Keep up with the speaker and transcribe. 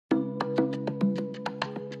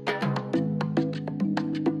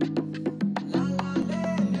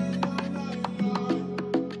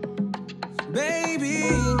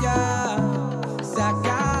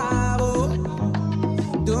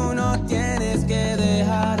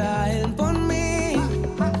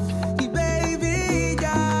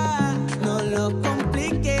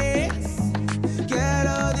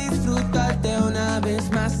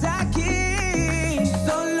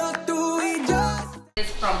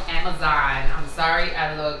Amazon. I'm sorry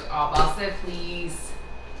I look all busted. Please,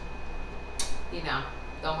 you know,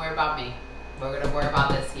 don't worry about me. We're gonna worry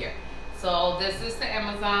about this here. So this is the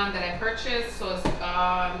Amazon that I purchased. So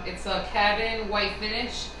it's a cabin white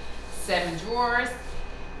finish, 7 drawers.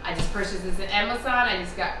 I just purchased this at Amazon. I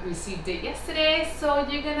just received it yesterday. So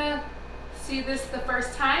you're gonna see this the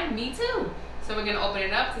first time. Me too. So we're gonna open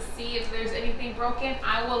it up to see if there's anything broken.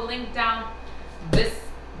 I will link down this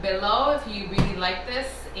below if you really like this,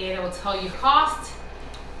 and it will tell you cost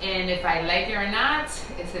and if I like it or not,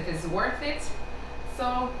 if it's worth it.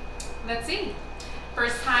 So let's see.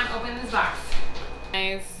 First time opening this box.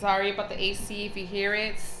 Guys, sorry about the AC if you hear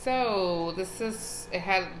it. So it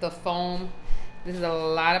had the foam. This is a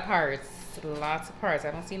lot of parts, lots of parts.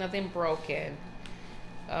 I don't see nothing broken.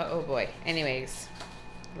 Oh boy. Anyways,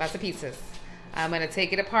 lots of pieces. I'm gonna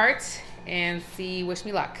take it apart and see, wish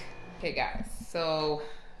me luck. Okay guys, so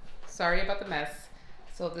sorry about the mess.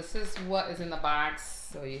 So this is what is in the box.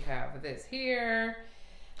 So you have this here,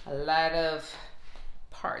 a lot of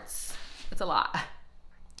parts. It's a lot.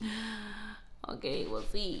 Okay, we'll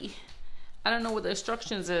see. I don't know what the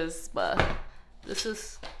instructions is, but this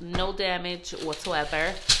is no damage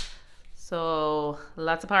whatsoever. So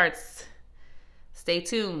lots of parts. Stay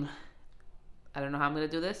tuned. I don't know how I'm gonna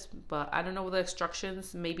do this, but I don't know what the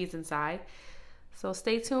instructions, maybe it's inside. So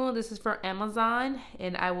stay tuned. This is for Amazon,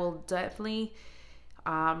 and I will definitely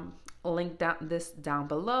link this down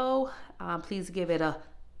below. Please give it a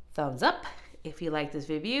thumbs up if you like this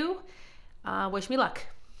review. Wish me luck.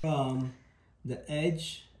 The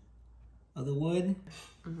edge of the wood,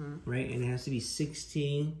 right, and it has to be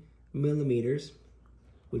 16 millimeters,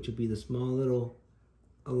 which would be the small little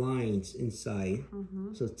lines inside.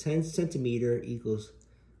 So 10 centimeter equals.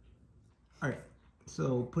 All right,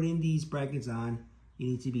 so putting these brackets on, you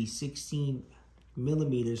need to be 16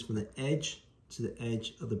 millimeters from the edge to the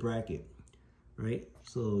edge of the bracket, right?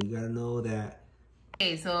 So you gotta know that.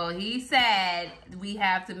 Okay, so he said we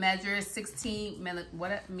have to measure 16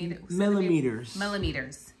 millimeters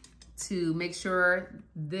to make sure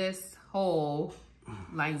this hole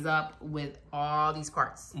lines up with all these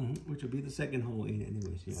parts. Which will be the second hole in it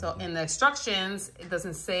anyways. Yeah. So in the instructions, it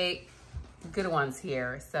doesn't say good ones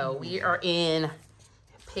here. So we are in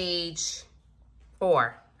page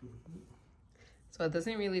 4. So it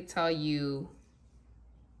doesn't really tell you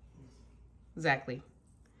exactly.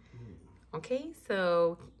 Okay,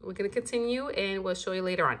 so we're gonna continue and we'll show you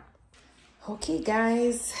later on. Okay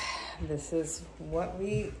guys, this is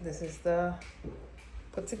the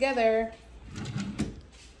put together.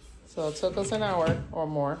 So it took us an hour or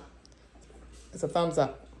more. It's a thumbs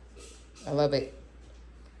up. I love it.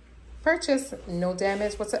 Purchase, no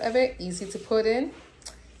damage whatsoever, easy to put in.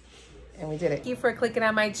 And we did it. Thank you for clicking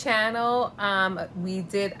on my channel. We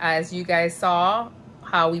did, as you guys saw,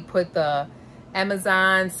 how we put the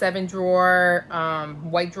Amazon 7 drawer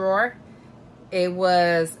white drawer. It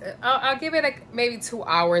was, I'll give it like maybe 2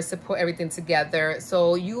 hours to put everything together.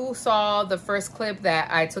 So you saw the first clip that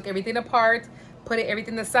I took everything apart, put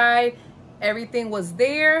everything aside. Everything was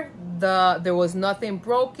there. There was nothing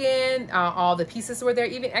broken. All the pieces were there,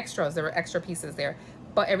 even extras. There were extra pieces there,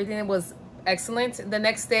 but everything was excellent. The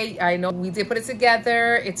next day, I know we did put it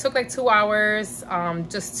together. It took like 2 hours.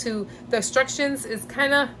 The instructions is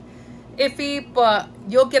kind of iffy, but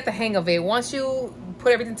you'll get the hang of it. Once you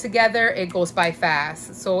put everything together, it goes by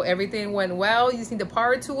fast. So everything went well using the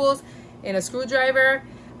power tools and a screwdriver.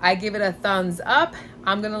 I give it a thumbs up.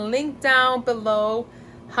 I'm gonna link down below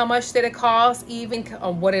how much did it cost, even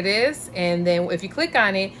what it is, and then if you click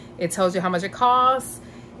on it, it tells you how much it costs.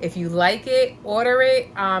 If you like it, order it.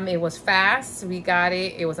 It was fast. We got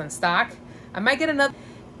it. It was on stock. I might get another.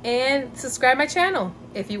 And subscribe my channel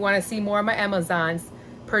if you want to see more of my Amazons.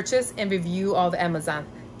 Purchase and review all the Amazon.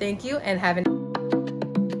 Thank you and have an